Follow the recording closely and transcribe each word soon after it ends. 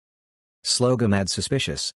Slogo mad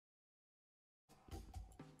suspicious.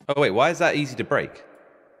 Oh wait, why is that easy to break?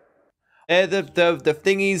 The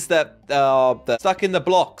thingies that stuck in the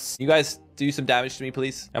blocks. You guys do some damage to me,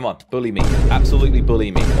 please. Come on, bully me. Absolutely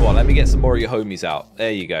bully me. Come on, let me get some more of your homies out.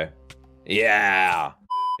 There you go. Yeah.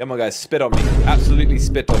 Come on, guys, spit on me. Absolutely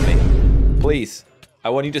spit on me. Please. I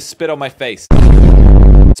want you to spit on my face.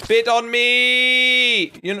 Spit on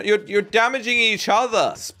me! You're damaging each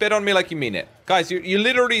other. Spit on me like you mean it. Guys, you're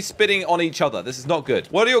literally spitting on each other. This is not good.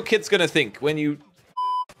 What are your kids gonna think when you